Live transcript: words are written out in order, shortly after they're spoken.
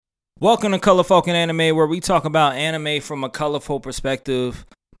Welcome to Colorful and Anime, where we talk about anime from a colorful perspective.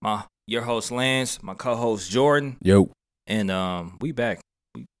 Your host Lance, my co-host Jordan. Yo. And we back.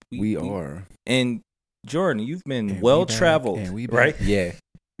 We are. And Jordan, you've been well-traveled, right? Yeah.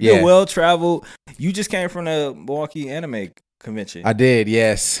 You're well-traveled. You just came from the Milwaukee Anime Convention. I did,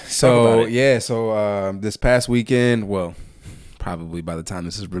 yes. So this past weekend, well, probably by the time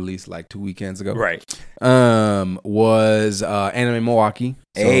this is released, like 2 weekends ago. Right. Was Anime Milwaukee.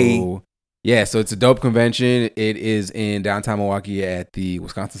 So, yeah, so it's a dope convention. It is in downtown Milwaukee at the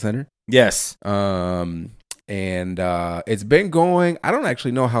Wisconsin Center. Yes. And it's been going, I don't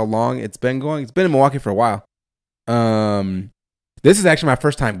actually know how long it's been going. It's been in Milwaukee for a while. This is actually my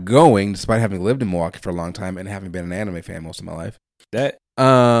first time going, despite having lived in Milwaukee for a long time and having been an anime fan most of my life.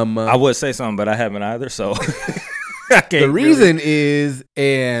 I would say something, but I haven't either, so the reason is,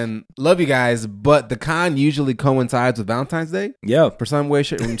 and love you guys, but the con usually coincides with Valentine's Day. Yeah. For some way,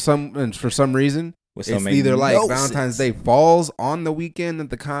 for some reason. It's either like Valentine's Day falls on the weekend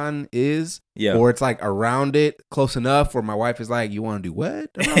that the con is, or it's like around it, close enough where my wife is like, "You want to do what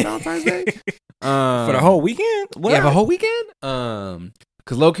around Valentine's Day for the whole weekend?" What? Yeah, the whole weekend.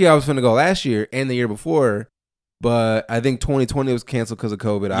 Because low-key, I was going to go last year and the year before, but I think 2020 was canceled because of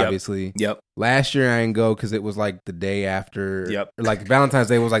COVID. Obviously, Last year I didn't go because it was like the day after. Like Valentine's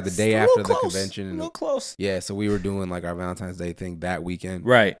Day was like the day after the convention. A little close. Yeah, so we were doing like our Valentine's Day thing that weekend.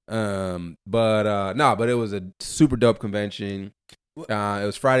 Right. But it was a super dope convention. It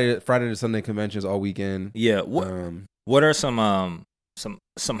was Friday to Sunday conventions all weekend. Yeah. What are some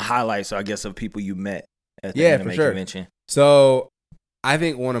highlights, I guess, of people you met at the anime convention? So I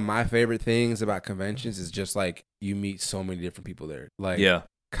think one of my favorite things about conventions is just like you meet so many different people there. Like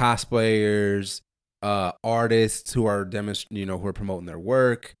cosplayers, artists who are who are promoting their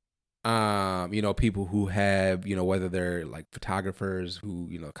work. People who have, whether they're like photographers who,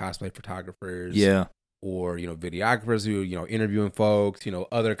 cosplay photographers. Yeah. Or, videographers who, interviewing folks,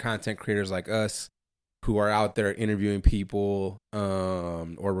 other content creators like us who are out there interviewing people,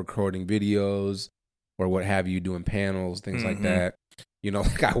 or recording videos or what have you, doing panels, things like that.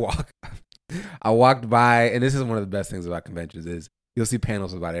 Like I walked by, and this is one of the best things about conventions is you'll see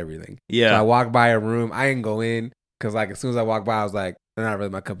panels about everything. Yeah. So I walked by a room. I didn't go in because like as soon as I walked by, I was like, they're not really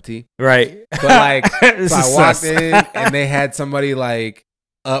my cup of tea. Right. But like, so I walked in and they had somebody like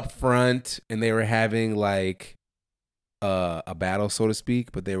up front and they were having like a battle, so to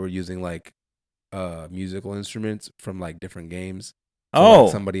speak, but they were using like musical instruments from like different games. So,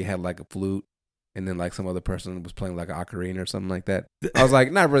 like, somebody had like a flute. And then, like, some other person was playing, like, an ocarina or something like that. I was like,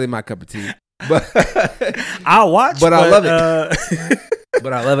 not really my cup of tea. But I'll watch. But I love it.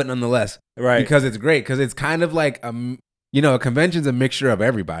 But I love it nonetheless. Right. Because it's great. Because it's kind of like, a convention's a mixture of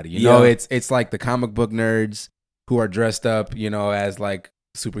everybody. You know, it's like the comic book nerds who are dressed up, as, like,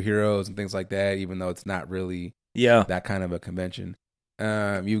 superheroes and things like that, even though it's not really that kind of a convention.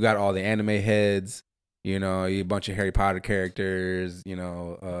 You've got all the anime heads, a bunch of Harry Potter characters,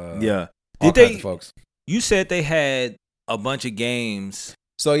 folks. You said they had a bunch of games.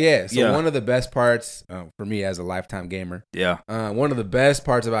 So one of the best parts for me as a lifetime gamer, one of the best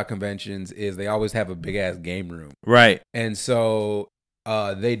parts about conventions is they always have a big ass game room, right? And so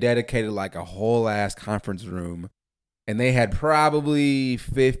they dedicated like a whole ass conference room, and they had probably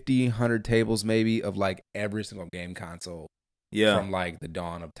 50, 100 tables maybe of like every single game console, from like the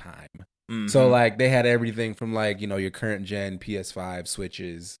dawn of time. Mm-hmm. So like they had everything from like your current gen PS5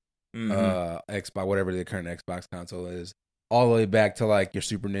 Switches. Xbox, whatever the current Xbox console is, all the way back to like your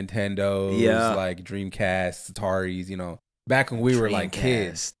Super Nintendos, like Dreamcast, Ataris, back when we were like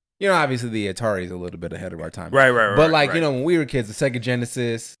kids. Obviously the Atari is a little bit ahead of our time. Right. But like, when we were kids, the Sega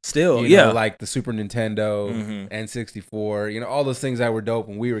Genesis, still, like the Super Nintendo, N64, all those things that were dope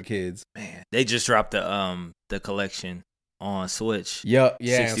when we were kids. Man, they just dropped the collection on Switch. Yeah,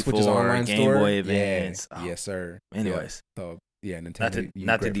 64, Switch's online Game store. Boy Advance. Yes, sir. Anyways. So Nintendo.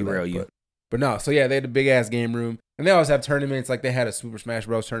 Not to derail you. But no, so they had a big ass game room. And they always have tournaments. Like they had a Super Smash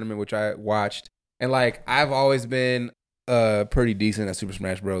Bros. Tournament, which I watched. And like I've always been pretty decent at Super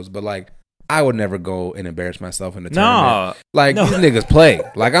Smash Bros. But like I would never go and embarrass myself in the tournament. These niggas play.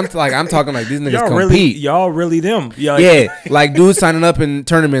 Like I'm talking like these niggas compete. Y'all really them. Yeah. Like dudes signing up in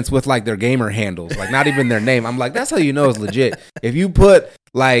tournaments with like their gamer handles. Like not even their name. I'm like, that's how you know it's legit. If you put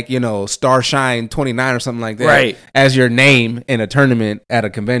like, Starshine 29 or something like that as your name in a tournament at a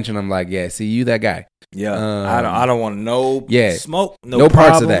convention, I'm like, yeah, see, you that guy. Yeah. I don't want no smoke, no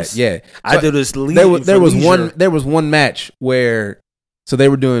parts of that. Yeah. So I do this there was one match where so they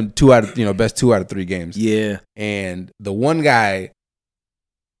were doing best 2 out of 3 games. Yeah. And the one guy,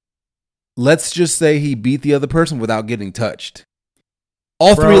 let's just say he beat the other person without getting touched.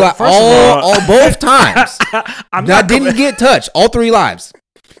 All three lives. All both times. I didn't get touched. All 3 lives.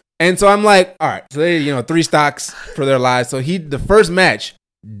 And so I'm like, all right. So they, 3 stocks for their lives. So the first match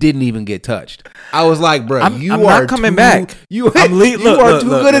didn't even get touched. I was like, bro, I'm not coming back. You are too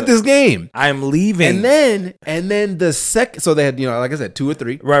good at this game. I'm leaving. And then the second, so they had, like I said, 2 or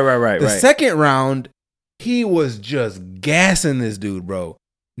 3. Right. The second round, he was just gassing this dude, bro.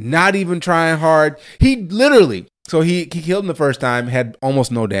 Not even trying hard. He literally, so he killed him the first time, had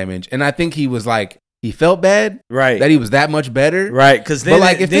almost no damage. And I think he was like, he felt bad, right? That he was that much better, right? Because then,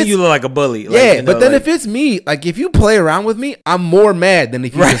 then you look like a bully, but then if it's me, like if you play around with me, I'm more mad than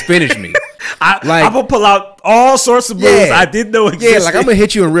if you just finish me. I'm gonna pull out all sorts of moves I didn't know existed. Yeah, like I'm gonna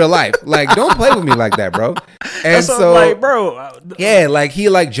hit you in real life. Like don't play with me like that, bro. And so, like, bro, yeah, like he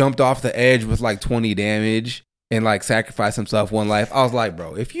like jumped off the edge with like 20 damage. And like sacrifice himself 1 life. I was like,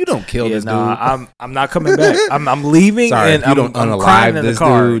 bro, if you don't kill this dude, I'm not coming back. I'm leaving. Sorry, and if you don't unalive this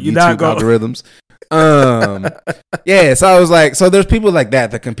dude. You're not going algorithms. Yeah. So I was like, so there's people like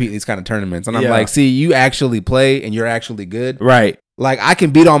that compete these kind of tournaments, and I'm like, see, you actually play and you're actually good, right? Like I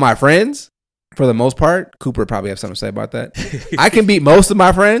can beat all my friends for the most part. Cooper probably have something to say about that. I can beat most of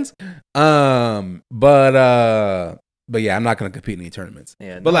my friends, But yeah, I'm not gonna compete in any tournaments.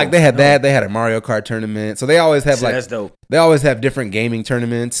 Yeah, but like they had that, they had a Mario Kart tournament, so they always have that's dope. They always have different gaming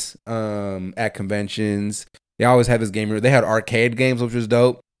tournaments at conventions. They always have this game. They had arcade games, which was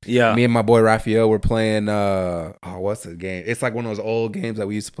dope. Yeah, me and my boy Raphael were playing. What's the game? It's like one of those old games that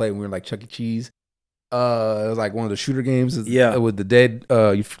we used to play when we were like Chuck E. Cheese. It was like one of the shooter games. With the dead,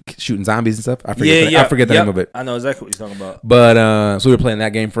 you shooting zombies and stuff. I forget the name of it. I know exactly what you're talking about. But so we were playing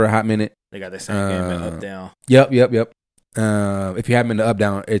that game for a hot minute. They got the same game in Up Down. Yep. If you haven't been to Up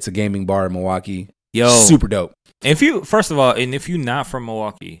Down, it's a gaming bar in Milwaukee. Super dope. If you're not from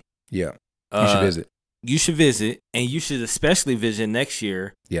Milwaukee, you should visit. You should visit, and you should especially visit next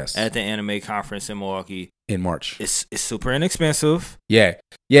year. Yes, at the anime conference in Milwaukee in March. It's super inexpensive. Yeah.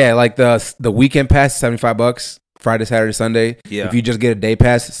 Like the weekend pass, $75. Friday, Saturday, Sunday. Yeah. If you just get a day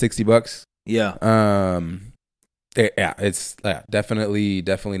pass, $60. Yeah. It's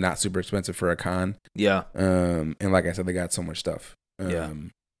definitely not super expensive for a con. Yeah. And like I said, they got so much stuff.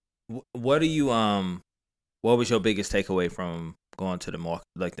 What do you what was your biggest takeaway from going to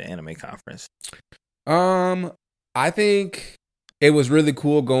the anime conference? I think it was really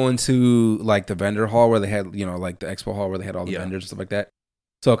cool going to like the vendor hall where they had, like the expo hall where they had all the vendors and stuff like that.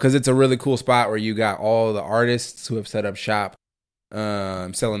 So, cause it's a really cool spot where you got all the artists who have set up shop,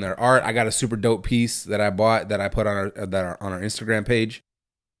 selling their art. I got a super dope piece that I bought that I put on our Instagram page,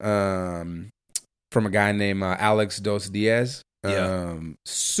 from a guy named Alex Dos Diaz.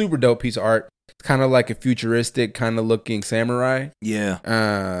 Super dope piece of art. It's kind of like a futuristic kind of looking samurai. Yeah.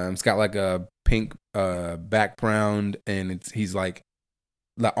 It's got like a pink background, and he's like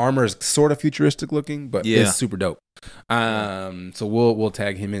the armor is sort of futuristic looking, but it's super dope. So we'll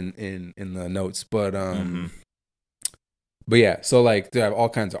tag him in the notes, but but yeah, so like they have all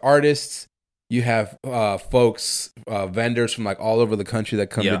kinds of artists. You have folks, vendors from like all over the country that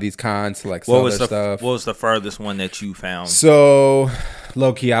come to these cons to like sell their stuff. What was the furthest one that you found? So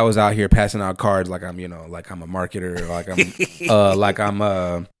low key, I was out here passing out cards like I'm like I'm a marketer, like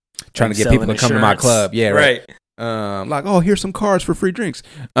I'm trying to get people to come to my club. Yeah, right. Like, oh, here's some cards for free drinks.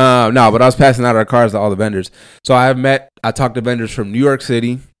 No, but I was passing out our cards to all the vendors. So I talked to vendors from New York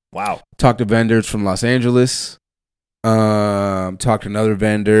City. Wow. Talked to vendors from Los Angeles. Talked to another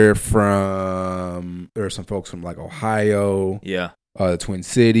vendor there were some folks from like Ohio. Yeah. The Twin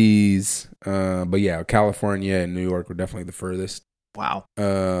Cities. But yeah, California and New York were definitely the furthest. Wow.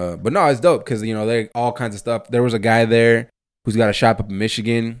 But no, it's dope because, they all kinds of stuff. There was a guy there who's got a shop up in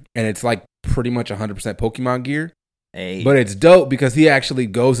Michigan, and it's like pretty much 100% Pokemon gear. Hey. But it's dope because he actually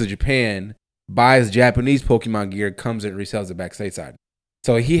goes to Japan, buys Japanese Pokemon gear, comes and resells it back stateside.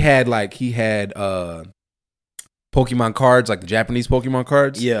 So he had Pokemon cards, like the Japanese Pokemon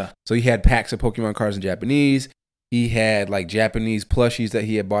cards. Yeah. So he had packs of Pokemon cards in Japanese. He had like Japanese plushies that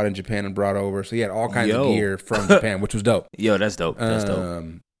he had bought in Japan and brought over. So he had all kinds of gear from Japan, which was dope. Yo, that's dope. That's dope.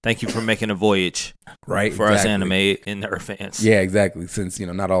 Thank you for making a voyage, right? For us anime and our fans. Yeah, exactly. Since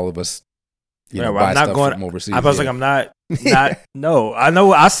not all of us, buy I'm not stuff going from overseas. I was like, I'm not. No, I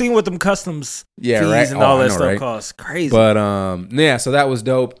know. I seen what them customs fees and all that stuff cost. Crazy. But yeah. So that was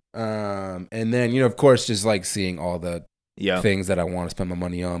dope. And then of course, just like seeing all the things that I want to spend my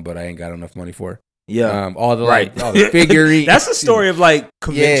money on, but I ain't got enough money for. Yeah. All the figurines. That's the story of like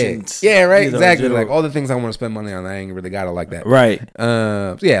conventions. Yeah, right. Exactly. Like all the things I want to spend money on, I ain't really got it like that. Right.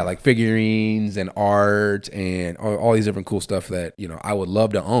 Yeah, like figurines and art and all these different cool stuff that, I would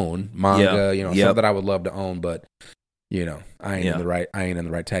love to own. Manga, stuff that I would love to own, but you know, I ain't in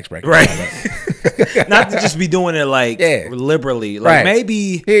the right tax bracket. Right. Not to just be doing it like liberally. Like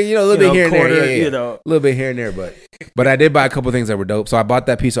maybe a little bit here and there. You know, a little bit here and there, but I did buy a couple things that were dope. So I bought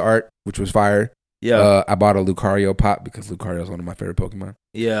that piece of art, which was fire. Yeah. I bought a Lucario pop because Lucario is one of my favorite Pokemon.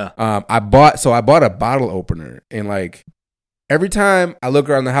 Yeah. I bought a bottle opener, and like every time I look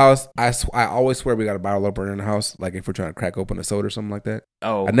around the house, I always swear we got a bottle opener in the house. Like if we're trying to crack open a soda or something like that.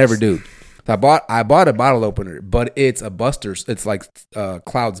 Oh, I never do. So I bought a bottle opener, but it's a Buster. It's like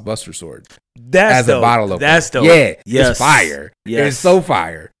Cloud's Buster Sword. That's dope. A bottle opener. That's dope. Yeah, yes. It's fire. Yes. It's so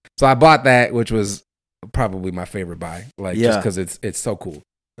fire. So I bought that, which was probably my favorite buy. Like just because it's so cool.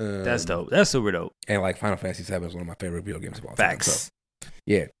 That's dope. That's super dope. And like Final Fantasy VII is one of my favorite video games of all time. So,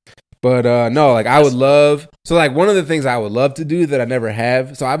 yeah. But no, like I would love. So like one of the things I would love to do that I never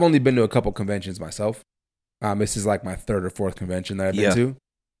have. So I've only been to a couple conventions myself. This is like my third or fourth convention that I've been to.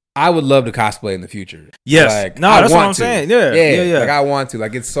 I would love to cosplay in the future. Yes. Like, that's what I'm saying. Yeah. Like I want to.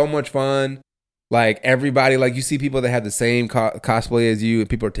 Like it's so much fun. Like everybody, like you see people that have the same cosplay as you, and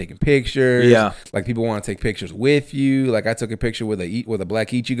people are taking pictures. Yeah. Like people want to take pictures with you. Like I took a picture with a black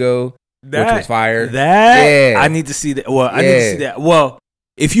Ichigo, which was fire. I need to see that. Well, I need to see that. Well,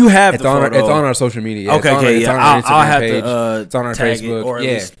 if you have it's on our social media. Yeah, okay, I'll have page. To it's on our Facebook or at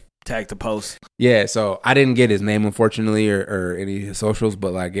least tag the post. Yeah, so I didn't get his name unfortunately or any of his socials,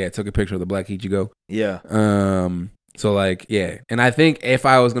 but like took a picture of the black Ichigo. Yeah. So like and I think if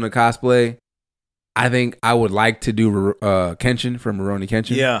I was gonna cosplay, I think I would like to do Kenshin from Rurouni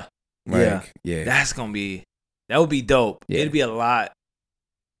Kenshin. Yeah. Yeah. That would be dope. Yeah. It'd be a lot.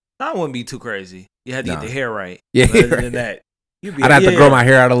 That wouldn't be too crazy. You had to get the hair right. Yeah. Other than that. I'd have to grow my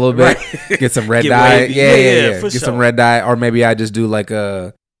hair out a little bit, get some red dye. Yeah. Get some red dye, or maybe I just do like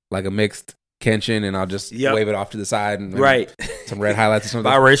a mixed Kenshin, and I'll just wave it off to the side and some red highlights or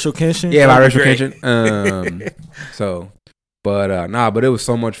something. Biracial Kenshin. Yeah, biracial Kenshin. But it was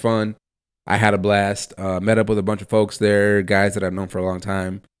so much fun. I had a blast. Met up with a bunch of folks there, guys that I've known for a long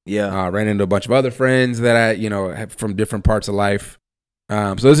time. Yeah. Ran into a bunch of other friends that I have from different parts of life.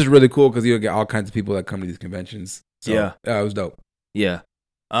 So this is really cool because you'll get all kinds of people that come to these conventions. So, it was dope. Yeah.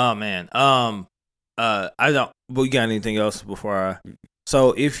 Oh man. I don't. Well, you got anything else before I?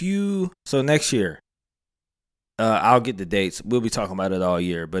 So next year, I'll get the dates. We'll be talking about it all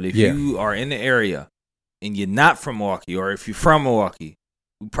year. But if you are in the area and you're not from Milwaukee, or if you're from Milwaukee,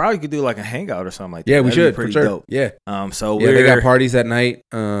 we probably could do like a hangout or something like that. Yeah, we should. Pretty for sure. Dope. Yeah. They got parties at night.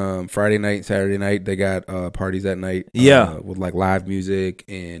 Friday night, Saturday night, they got parties at night. With like live music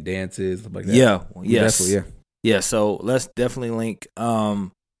and dances, stuff like that. Yeah. Yes. Definitely. Yeah, so let's definitely link.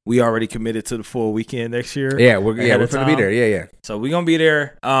 We already committed to the full weekend next year. Yeah, we're gonna be there. Yeah. So we're gonna be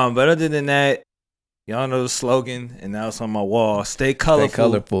there. But other than that, y'all know the slogan, and now it's on my wall. Stay colorful. Stay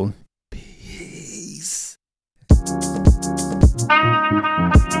colorful. Peace.